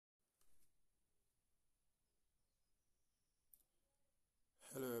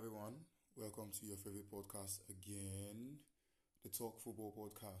Hello, everyone. Welcome to your favorite podcast again, the Talk Football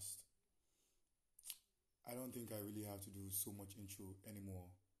Podcast. I don't think I really have to do so much intro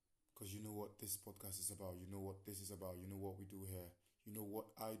anymore because you know what this podcast is about. You know what this is about. You know what we do here. You know what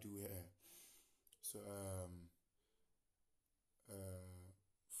I do here. So,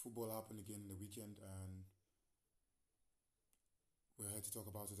 football happened again in the weekend, and we're here to talk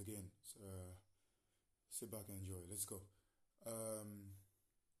about it again. So, sit back and enjoy. Let's go. Um,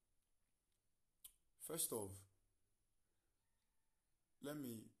 First off, let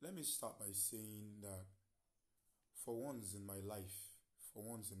me start by saying that for once in my life, for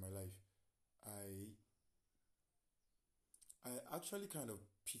once in my life, I I actually kind of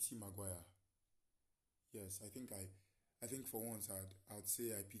pity Maguire. Yes, I think for once I'd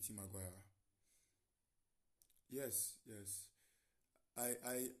say I pity Maguire. Yes, yes.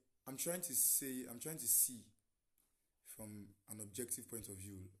 I'm trying to see from an objective point of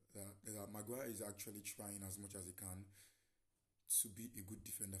view that Maguire is actually trying as much as he can to be a good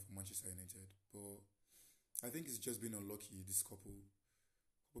defender for Manchester United. But I think it's just been unlucky this couple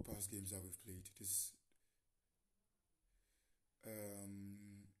past games that we've played. This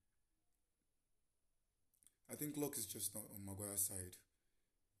um I think luck is just not on Maguire's side.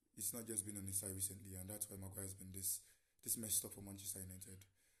 It's not just been on his side recently, and that's why Maguire's been this messed up for Manchester United.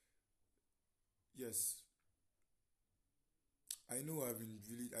 Yes, I know I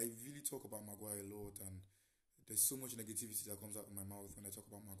really talk about Maguire a lot, and there's so much negativity that comes out of my mouth when I talk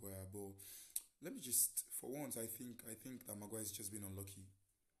about Maguire. But let me just, for once, I think that Maguire has just been unlucky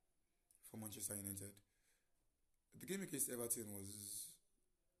for Manchester United. The game against Everton was,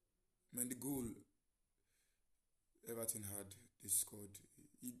 man, the goal Everton had, they scored.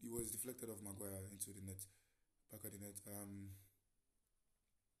 It was deflected off Maguire into the net, back of the net.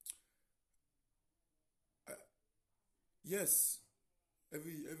 I, yes,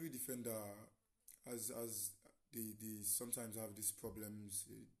 every defender as they sometimes have these problems.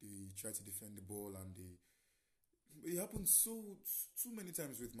 They try to defend the ball, and it happens too many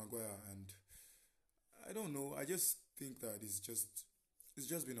times with Maguire, and I don't know. I just think that it's just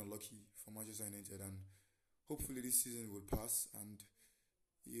been unlucky for Manchester United, and hopefully this season will pass, and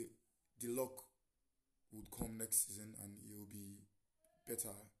it, the luck would come next season, and it will be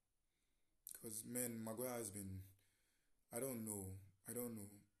better. Because man, Maguire has been, I don't know, I don't know.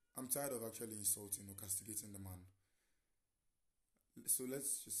 I'm tired of actually insulting or castigating the man. So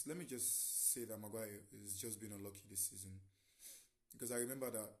let me just say that Maguire has just been unlucky this season, because I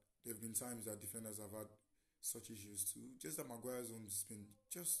remember that there have been times that defenders have had such issues too. Just that Maguire's own has been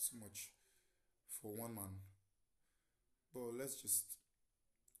just too much for one man. But let's just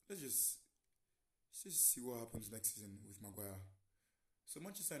see what happens next season with Maguire. So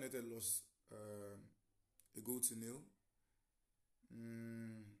Manchester United lost a goal to nil.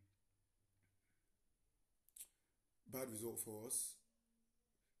 Mm, bad result for us.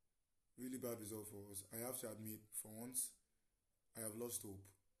 Really bad result for us. I have to admit, for once, I have lost hope.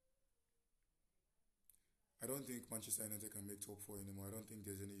 I don't think Manchester United can make top four anymore. I don't think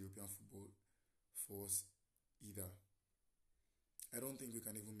there's any European football for us either. I don't think we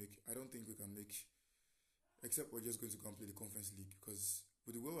can even make. I don't think we can make. Except we're just going to go and play the Conference League, because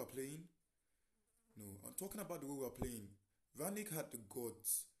with the way we're playing, no. I'm talking about the way we're playing. Van Dijk had the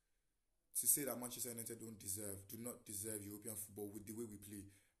guts to say that Manchester United do not deserve European football with the way we play.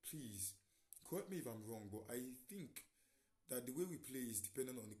 Please, correct me if I'm wrong, but I think that the way we play is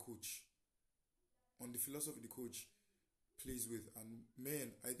dependent on the coach, on the philosophy the coach plays with. And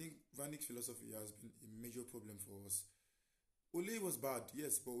man, I think Van Dijk's philosophy has been a major problem for us. Ole was bad,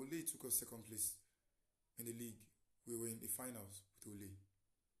 yes, but Ole took us second place in the league. We were in the finals with Ole,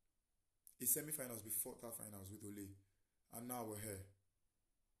 a semi-finals before that finals with Ole, and now we're here.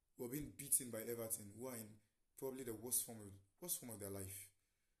 We're being beaten by Everton, who are in probably the worst form of their life.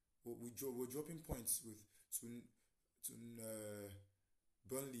 We're dropping points with to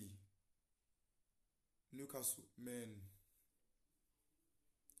Burnley, Newcastle. Man,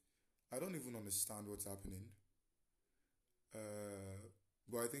 I don't even understand what's happening.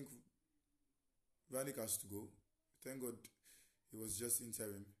 But I think Vanik has to go. Thank God it was just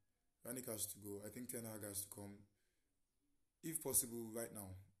interim. Vanik has to go. I think Ten Hag has to come, if possible, right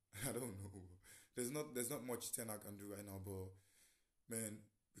now. I don't know. There's not much Ten Hag can do right now, but man,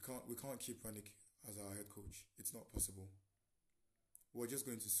 we can't keep Vanik as our head coach. It's not possible. We're just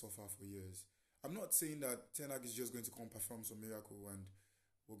going to suffer for years. I'm not saying that Ten Hag is just going to come perform some miracle and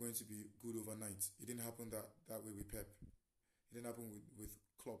we're going to be good overnight. It didn't happen that way with Pep. It didn't happen with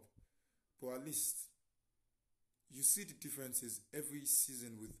Klopp. But at least you see the differences every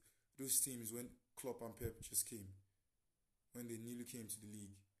season with those teams when Klopp and Pep just came. when they newly came to the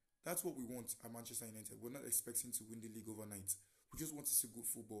league. That's what we want at Manchester United. We're not expecting to win the league overnight. We just want to see good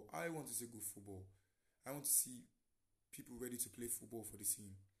football. I want to see good football. I want to see people ready to play football for the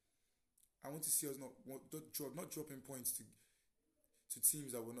team. I want to see us not dropping points to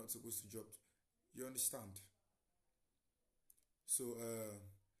teams that we're not supposed to drop. You understand? So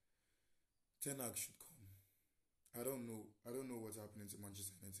Ten Hag should come. I don't know. I don't know what's happening to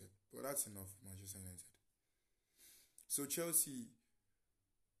Manchester United, but that's enough for Manchester United. So Chelsea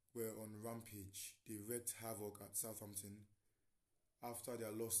were on rampage. They wreaked havoc at Southampton after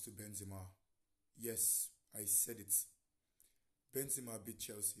their loss to Benzema. Yes, I said it. Benzema beat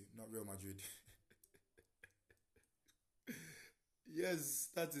Chelsea, not Real Madrid. Yes,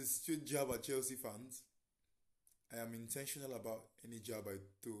 that is straight jab at Chelsea fans. I am intentional about any jab I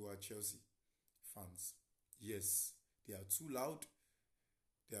throw at Chelsea fans. Yes, they are too loud,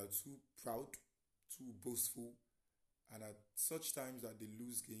 they are too proud, too boastful, and at such times that they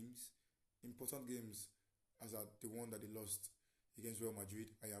lose games, important games, as at the one that they lost against Real Madrid,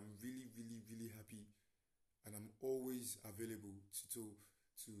 I am really, really, really happy, and I'm always available to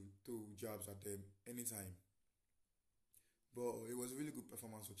throw jabs at them anytime. But it was a really good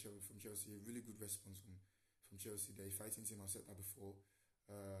performance from Chelsea, a really good response from Chelsea. They're a fighting team, I've said that before.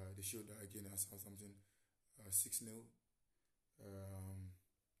 They showed that again at Southampton, 6-0.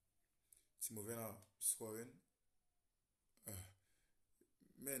 Timo Werner scoring.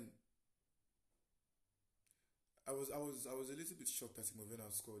 Man, I was a little bit shocked that Timo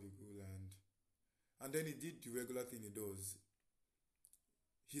Werner scored a goal, and then he did the regular thing he does,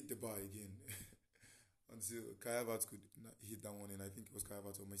 hit the bar again. Until Kai Havertz could hit that one, and I think it was Kai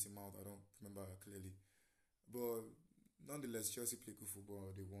Havertz or Mason Mount. I don't remember clearly, but nonetheless, Chelsea played good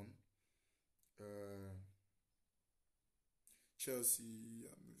football. They won.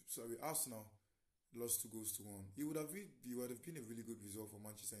 Arsenal lost 2-1. It would have been a really good result for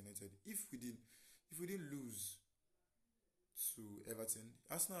Manchester United if we didn't lose to Everton.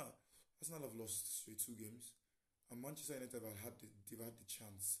 Arsenal have lost straight 2 games, and Manchester United they've had the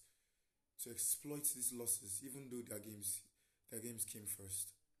chance to exploit these losses, even though their games came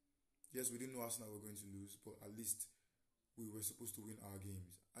first. Yes, we didn't know Arsenal were going to lose, but at least we were supposed to win our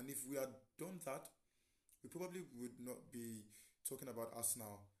games. And if we had done that, we probably would not be talking about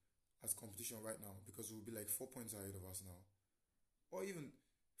Arsenal as competition right now, because we would be like 4 points ahead of Arsenal, or even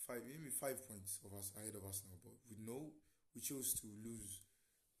 5 points of us ahead of Arsenal. But we chose to lose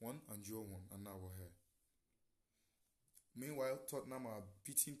one and draw one, and now we're here. Meanwhile, Tottenham are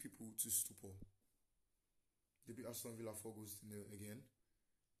beating people to stupor. They beat Aston Villa 4-0 again,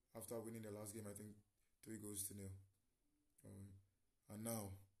 after winning the last game, I think 3-0. And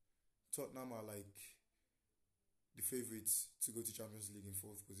now, Tottenham are like the favourites to go to Champions League in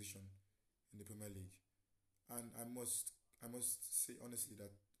 4th position in the Premier League. And I must say honestly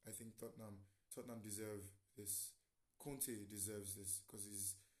that I think Tottenham deserve this. Conte deserves this, because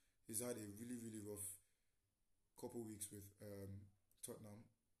he's had a really, really rough couple weeks with Tottenham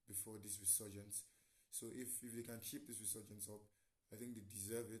before this resurgence. So if they can keep this resurgence up, I think they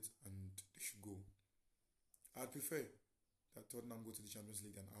deserve it and they should go. I'd prefer that Tottenham go to the Champions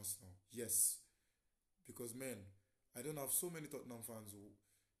League than Arsenal. Yes, because man, I don't have so many Tottenham fans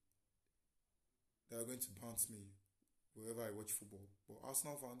that are going to bounce me wherever I watch football. But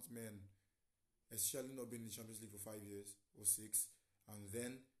Arsenal fans, man, especially not been in the Champions League for 5 years or 6, and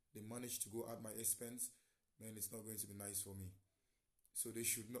then they managed to go at my expense, man, it's not going to be nice for me. So they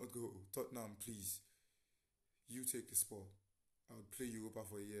should not go. Tottenham, please, you take the spot. I'll play Europa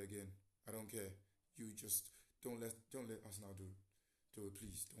for a year again. I don't care. You just don't let Arsenal do it.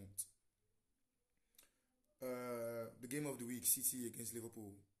 Please don't. The game of the week, City against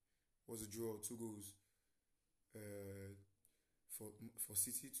Liverpool, was a draw, 2 goals. For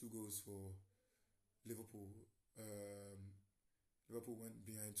City, 2 goals for Liverpool. Liverpool went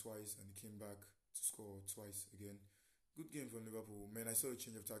behind twice and came back to score twice again. Good game from Liverpool. Man, I saw a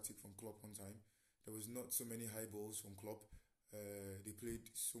change of tactic from Klopp one time. There was not so many high balls from Klopp. They played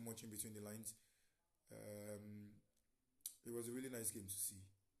so much in between the lines. It was a really nice game to see.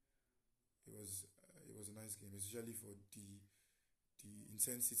 It was a nice game, especially for the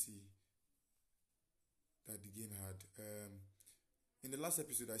intensity that the game had. In the last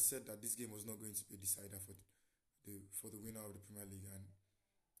episode, I said that this game was not going to be a decider for the winner of the Premier League, and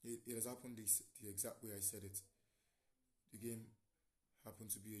it has happened the exact way I said it. The game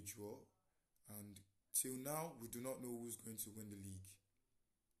happened to be a draw, and till now, we do not know who's going to win the league.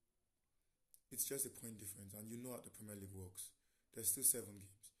 It's just a point difference, and you know how the Premier League works. There's still 7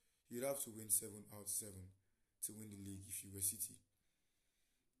 games. You'd have to win 7 out of 7 to win the league if you were City.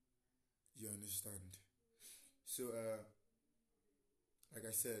 You understand? So, like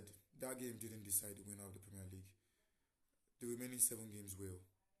I said, that game didn't decide the winner of the Premier League. The remaining 7 games will.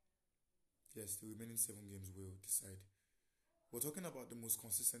 Yes, the remaining 7 games will decide. We're talking about the most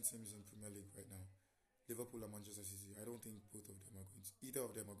consistent teams in Premier League right now. Liverpool and Manchester City. I don't think either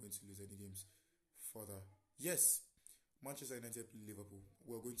of them are going to lose any games further. Yes, Manchester United play Liverpool.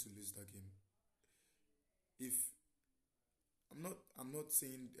 We're going to lose that game. If I'm not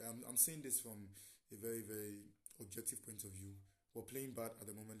saying I'm saying this from a very very objective point of view. We're playing bad at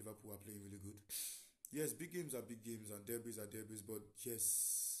the moment. Liverpool are playing really good. Yes, big games are big games and derbies are derbies, but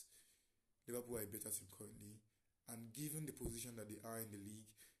yes, Liverpool are a better team currently. And given the position that they are in the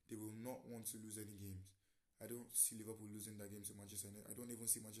league, they will not want to lose any games. I don't see Liverpool losing that game to Manchester United. I don't even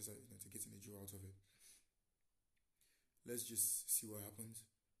see Manchester United getting a draw out of it. Let's just see what happens.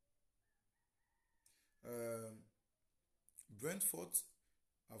 Um, Brentford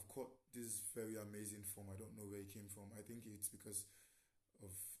have caught this very amazing form. I don't know where it came from. I think it's because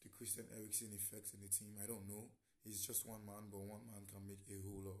of the Christian Eriksen effect in the team. I don't know. He's just one man, but one man can make a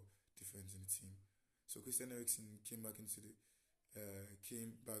whole lot of difference in the team. So Christian Eriksen came back to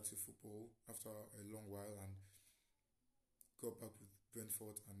football after a long while and got back with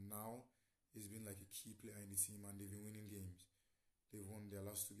Brentford, and now he's been like a key player in the team, and they've been winning games. They've won their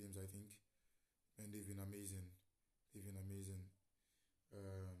last 2 games, I think, and they've been amazing. They've been amazing.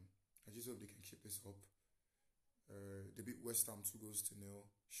 I just hope they can keep this up. They beat West Ham 2 goals to 0.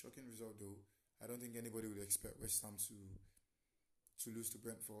 Shocking result though. I don't think anybody would expect West Ham to lose to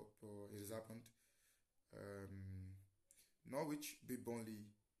Brentford, but it has happened. Norwich beat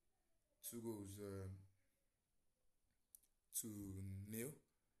Burnley 2 goals to 0.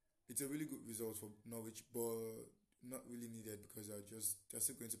 It's a really good result for Norwich, but not really needed because they're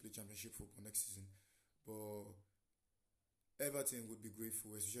still going to play Championship football next season. But Everton would be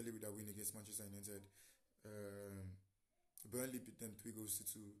grateful, especially with their win against Manchester United. Burnley beat them 3 goals to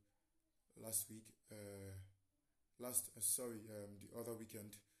 2 last week. The other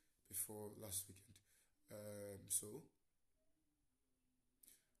weekend before last weekend.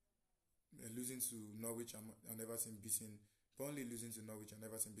 Losing to Norwich and Everton beating Burnley, losing to Norwich and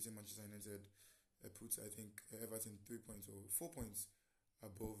Everton beating Manchester United puts, I think, Everton 3 points or 4 points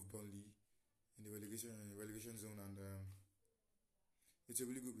above Burnley in the relegation zone, and it's a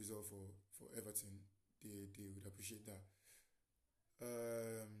really good result for Everton. They would appreciate that.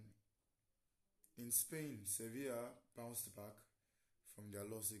 In Spain, Sevilla bounced back from their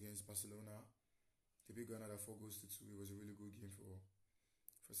loss against Barcelona. They beat Granada 4 goals to 2. It was a really good game for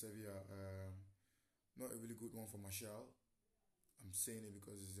Sevilla. Not a really good one for Martial. I'm saying it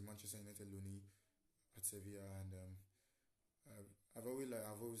because it's the Manchester United loanee at Sevilla, and I've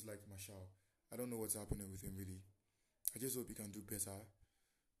always liked Martial. I don't know what's happening with him really. I just hope he can do better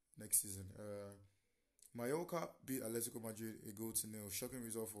next season. Mallorca beat Atletico Madrid 1 goal to 0. Shocking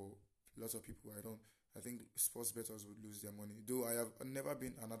result for lots of people. I think sports bettors would lose their money. Though I have never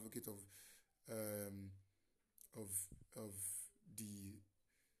been an advocate of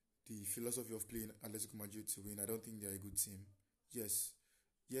the philosophy of playing Atletico Madrid to win. I don't think they're a good team. Yes,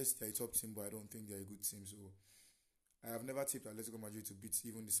 they're a top team, but I don't think they're a good team. So I have never tipped Atletico Madrid to beat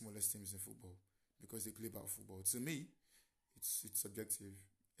even the smallest teams in football because they play bad football. To me, it's subjective.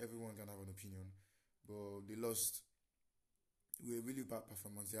 Everyone can have an opinion, but they lost with a really bad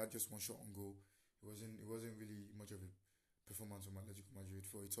performance. They had just 1 shot on goal. It wasn't really much of a performance from Atletico Madrid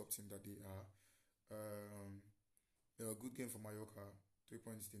for a top team that they are. They were a good game for Mallorca. 3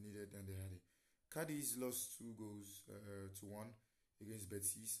 points they needed, and they had it. Cadiz lost 2 goals to 1 against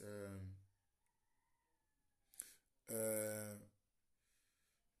Betis.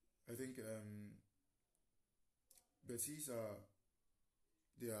 I think Betis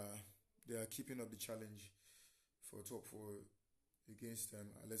they are keeping up the challenge for top 4 against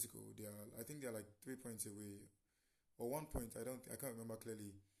Atletico. I think they're like 3 points away, or 1 point. I can't remember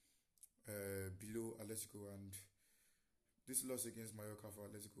clearly. Below Atletico, and this loss against Mallorca for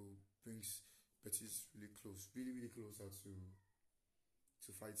Atletico brings Betis really close, really closer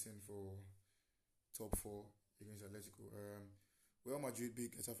to fighting for top 4 against Atletico. Real Madrid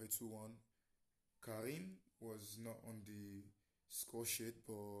beat Getafe 2-1. Karim was not on the score sheet,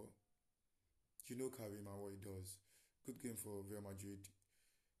 but you know Karim and what he does. Good game for Real Madrid.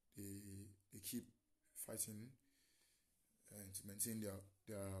 They keep fighting and to maintain their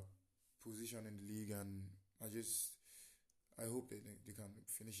position in the league, and I hope they can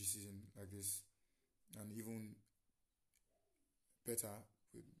finish the season like this, and even better,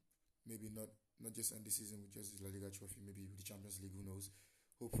 with maybe not just end the season with just the La Liga trophy, maybe with the Champions League, who knows.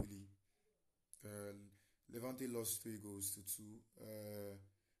 Hopefully. Levante lost 3 goals to 2.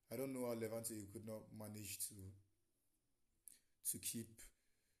 I don't know how Levante could not manage to keep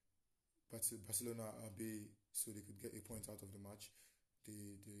Barcelona at bay so they could get a point out of the match.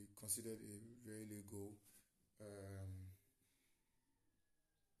 They considered a very late goal. Um,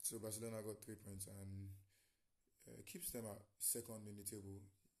 so Barcelona got 3 points and keeps them at second in the table.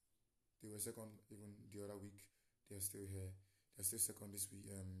 They were second even the other week. They are still here. They're still second this week.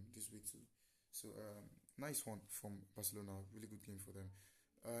 This week too. So nice one from Barcelona. Really good game for them.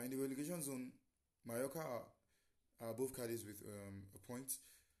 In the relegation zone, Mallorca are above Cadiz with a point,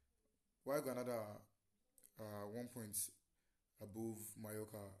 while Granada are 1 point above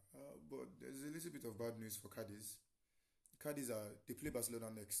Mallorca. But there's a little bit of bad news for Cadiz. They play Barcelona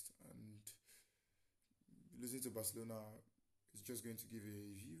next, and losing to Barcelona is just going to give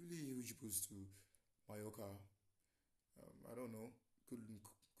a really huge boost to Mallorca. I don't know.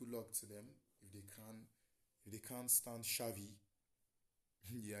 Good luck to them if they can't stand Xavi.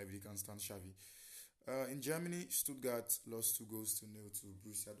 Yeah, if they can stand Xavi. In Germany, Stuttgart lost 2 goals to 0 to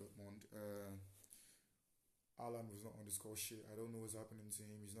Borussia Dortmund. Alan was not on the score sheet. I don't know what's happening to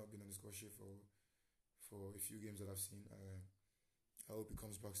him. He's not been on the score sheet for a few games that I've seen. I hope he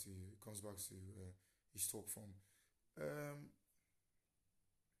comes back to his top form.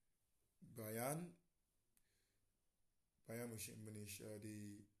 Bayern Munich,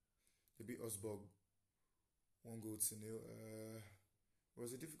 they beat Osburg 1 goal to 0. It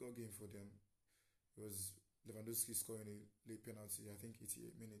was a difficult game for them. It was Lewandowski scoring a late penalty, I think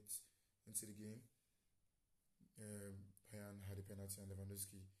 88 minutes into the game. Bayern had a penalty and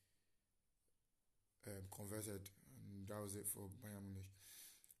Lewandowski converted, and that was it for Bayern Munich.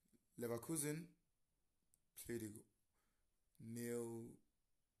 Leverkusen played a nil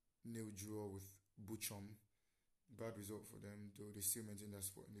draw with Bochum. Bad result for them, though they still maintained their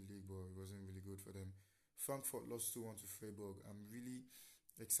spot in the league, but it wasn't really good for them. Frankfurt lost 2-1 to Freiburg. I'm really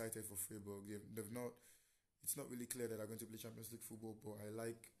excited for Freiburg. It's not really clear that they're going to play Champions League football, but I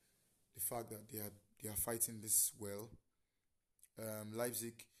like the fact that they are fighting this well.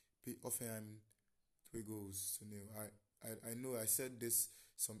 Leipzig beat Hoffenheim 3 goals to 0. I know I said this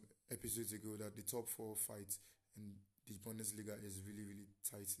some episodes ago that the top 4 fight in the Bundesliga is really, really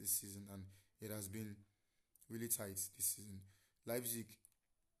tight this season, and it has been really tight this season. Leipzig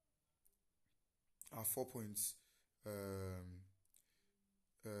are 4 points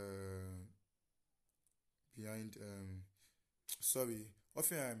behind.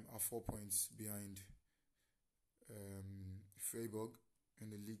 Hoffenheim are 4 points behind Freiburg in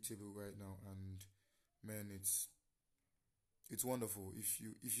the league table right now, and man, it's wonderful.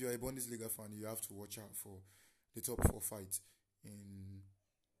 If you're a Bundesliga fan, you have to watch out for the top 4 fights in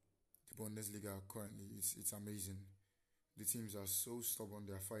the Bundesliga currently. It's amazing. The teams are so stubborn;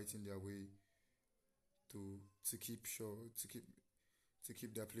 they are fighting their way to keep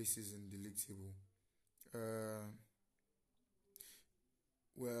their places in the league table.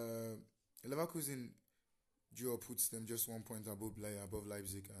 Well, Leverkusen draw puts them just 1 point above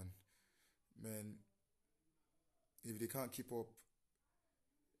Leipzig, and man, if they can't keep up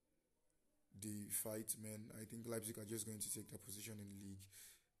the fight, man, I think Leipzig are just going to take their position in the league.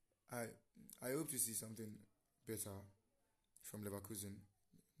 I hope to see something better from Leverkusen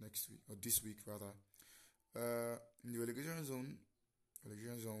next week, or this week rather. In the relegation zone,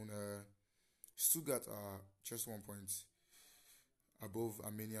 Stuttgart are just 1 point above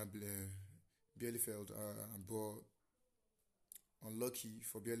Armenia Bielefeld, but unlucky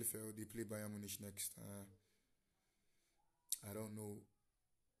for Bielefeld, they play Bayern Munich next. I don't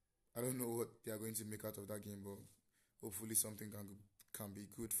know what they are going to make out of that game, but hopefully something can be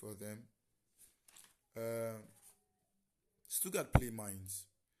good for them. Stuttgart play Mainz,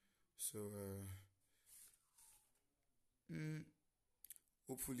 so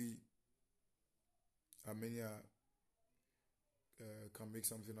hopefully Armenia can make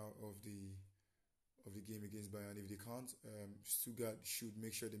something out of the game against Bayern. If they can't, Stuttgart should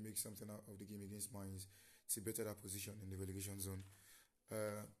make sure they make something out of the game against Mainz to better their position in the relegation zone.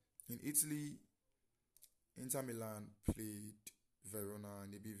 In Italy, Inter Milan played Verona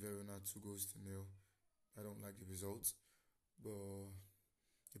and they beat Verona 2 goals to 0. I don't like the result, but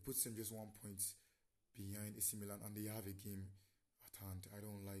it puts them just 1 point behind AC Milan, and they have a game at hand. I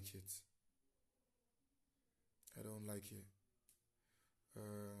don't like it.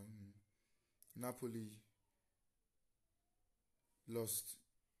 Napoli lost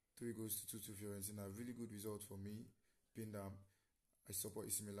 3 goals to 2 to Fiorentina. Really good result for me, being that I support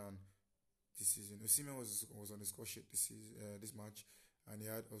AC Milan this season. Osimhen was on the score sheet this match, and he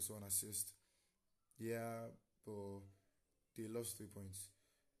had also an assist. Yeah, but they lost 3 points,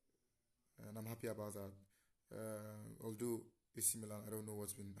 and I'm happy about that. Although AC Milan, I don't know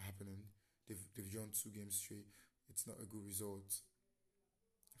what's been happening. They've drawn 2 games straight. it's not a good result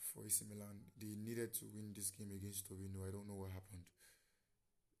for AC Milan. They needed to win this game against Torino. I don't know what happened.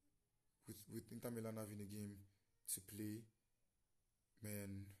 With Inter Milan having a game to play,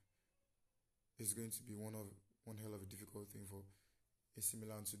 man, it's going to be one hell of a difficult thing for AC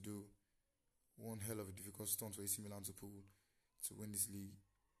Milan to do. One hell of a difficult stunt for AC Milan to pull to win this league.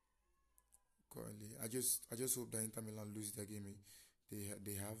 Currently, I just hope that Inter Milan lose their game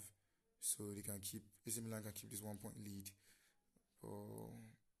they have, so they can keep AC Milan can keep this 1 point lead.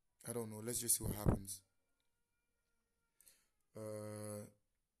 But I don't know. Let's just see what happens. Uh,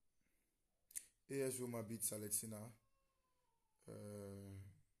 AS Roma beat Salernitana. Uh,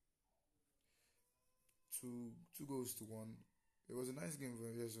 two goals to one. It was a nice game for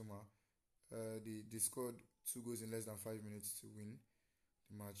AS Roma. They scored 2 goals in less than 5 minutes to win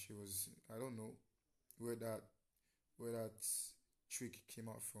the match. It was, I don't know where that trick came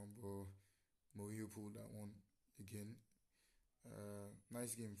out from, but Mourinho pulled that one again.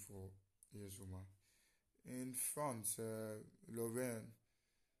 Nice game for AS Roma. In France, Lorient,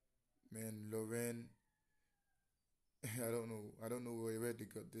 man, Lorient. I don't know where they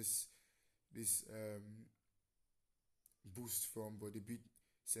got this boost from, but they beat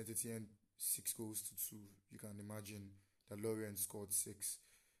Saint Etienne 6 goals to 2. You can imagine that Lorient scored six.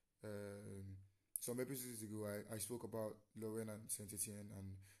 Some episodes ago, I spoke about Lorient and Saint Etienne,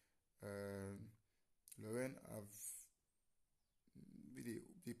 and um, Lorient have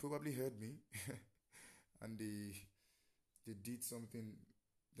they probably heard me, and they did something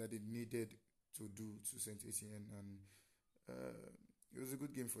that they needed to do to Saint Etienne, and it was a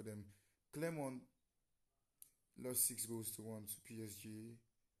good game for them. Clermont lost 6 goals to 1 to PSG.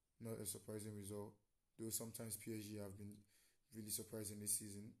 Not a surprising result, though sometimes PSG have been really surprising this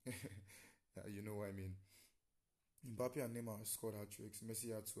season. You know what I mean. Mbappe and Neymar scored hat tricks.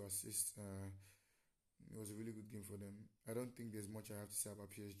 Messi had 2 assists. It was a really good game for them. I don't think there's much I have to say about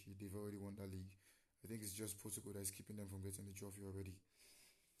PSG. They've already won that league. I think it's just protocol that is keeping them from getting the trophy already.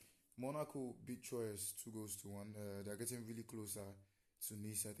 Monaco beat Troyes 2 goals to 1. They're getting really closer to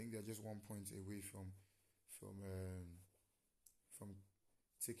Nice. I think they're just 1 point away from from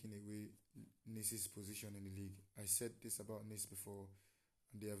taking away Nice's position in the league. I said this about Nice before,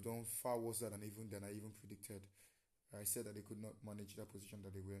 and they have done far worse than I even predicted. I said that they could not manage that position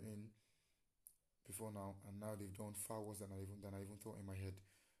that they were in before now, and now they've done far worse than I even thought in my head.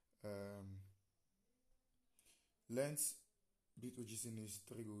 Um, Lens beat OGC Nice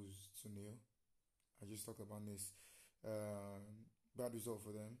 3 goals to 0. I just talked about Nice. Bad result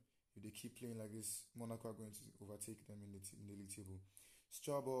for them. If they keep playing like this, Monaco are going to overtake them in the league table.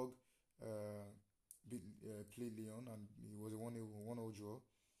 Strasbourg played Lyon, and it was a 1-0 draw.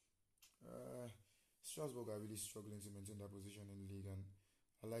 Strasbourg are really struggling to maintain their position in the league, and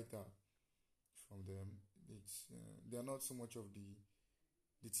I like that from them. They are not so much of the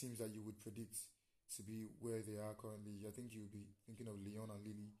teams that you would predict to be where they are currently. I think you'll be thinking of Lyon and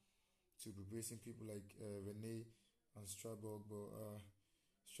Lille to be bracing people like Rene and Strasbourg, but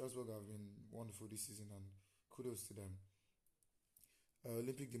Strasbourg have been wonderful this season, and kudos to them.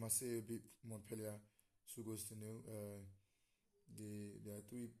 Olympique de Marseille beat Montpellier 2 goals to 0. They are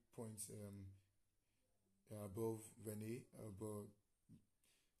 3 points above Rennes, but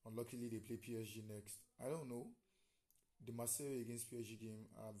unluckily they play PSG next. I don't know. The Marseille against PSG game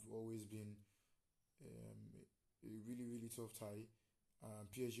have always been a really, really tough tie.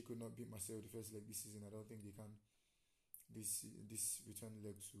 PSG could not beat Marseille the first leg this season. I don't think they can this return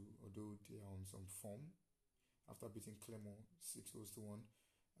leg too, although they are on some form after beating Clermont 6 goals to 1.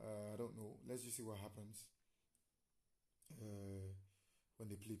 I don't know. Let's just see what happens when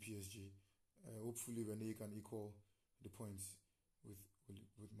they play PSG. Hopefully, Rennes can equal the points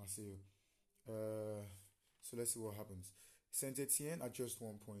with Marseille. So let's see what happens. Saint Etienne are just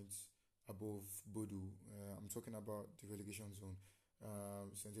 1 point above Bordeaux. I'm talking about the relegation zone.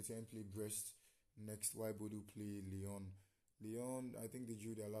 Saint Etienne play Brest next, while Bordeaux play Lyon. Lyon, I think they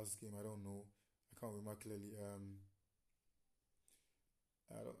drew their last game. I don't know. I can't remember clearly.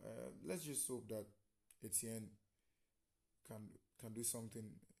 Let's just hope that Etienne can do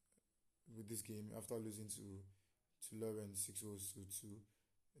something with this game after losing to Lorient 6 goals to 2.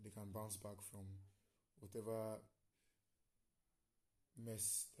 They can bounce back from whatever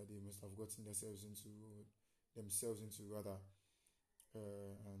mess that they must have gotten themselves into rather,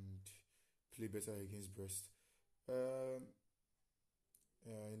 and play better against Brest.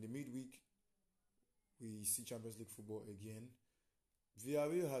 In the midweek, we see Champions League football again.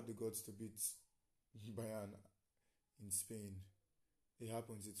 Villarreal had the guts to beat Bayern in Spain. It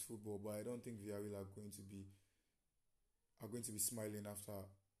happens, it's football, but I don't think Villarreal are going to be smiling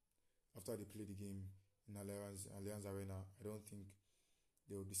after they play the game in Allianz Arena, I don't think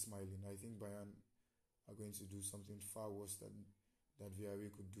they will be smiling. I think Bayern are going to do something far worse than that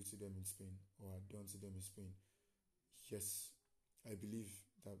Villarreal could do to them in Spain or had done to them in Spain. Yes, I believe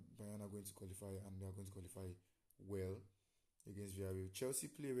that Bayern are going to qualify and they are going to qualify well against Villarreal. Chelsea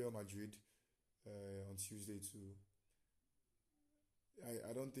play Real Madrid on Tuesday too.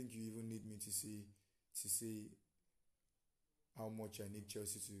 I don't think you even need me to say how much I need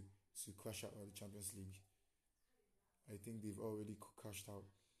Chelsea to crash out of the Champions League. I think they've already crashed out.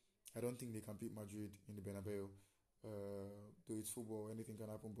 I don't think they can beat Madrid in the Bernabeu. Though it's football, anything can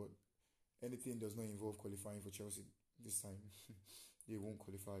happen, but anything does not involve qualifying for Chelsea this time. They won't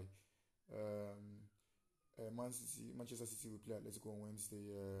qualify. Manchester City will play Atletico on Wednesday.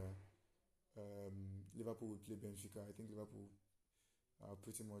 Liverpool will play Benfica. I think Liverpool are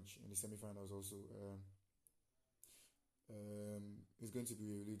pretty much in the semi-finals also. It's going to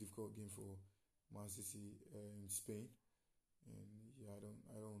be a really difficult game for Man City in Spain, and yeah, I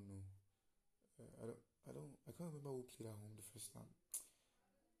don't know. I can't remember who played at home the first time.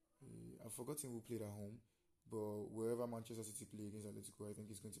 I've forgotten who played at home, but wherever Manchester City play against Atletico, I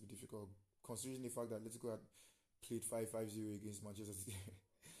think it's going to be difficult, considering the fact that Atletico had played 5-0 against Manchester City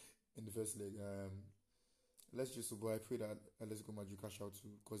in the first leg. Let's just hope. I pray that Atletico Madrid cash out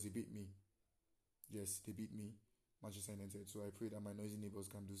too, because they beat me. Yes, they beat me, Manchester United. So I pray that my noisy neighbors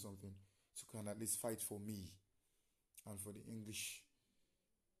can do something to can at least fight for me and for the English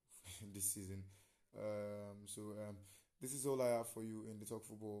this season. This is all I have for you in the Talk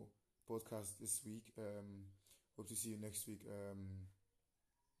Football podcast this week. Hope to see you next week.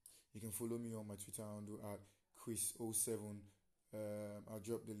 You can follow me on my Twitter handle at Chris07. I'll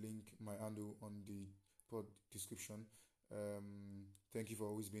drop the link, my handle, on the pod description. Thank you for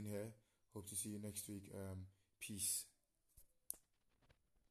always being here. Hope to see you next week. Peace.